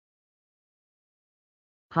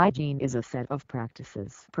Hygiene is a set of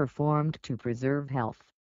practices performed to preserve health.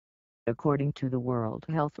 According to the World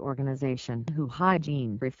Health Organization,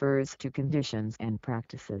 hygiene refers to conditions and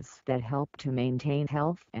practices that help to maintain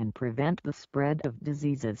health and prevent the spread of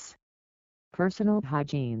diseases. Personal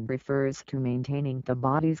hygiene refers to maintaining the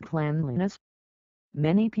body's cleanliness.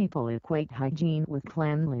 Many people equate hygiene with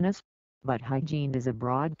cleanliness, but hygiene is a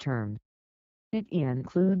broad term. It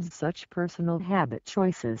includes such personal habit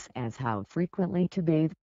choices as how frequently to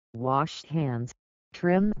bathe, wash hands,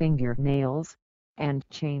 trim fingernails, and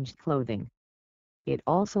change clothing. It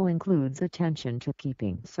also includes attention to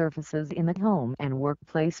keeping surfaces in the home and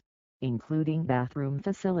workplace, including bathroom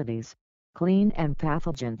facilities, clean and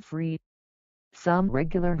pathogen-free. Some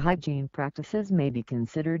regular hygiene practices may be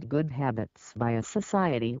considered good habits by a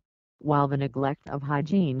society, while the neglect of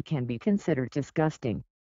hygiene can be considered disgusting,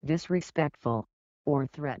 disrespectful, or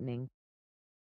threatening.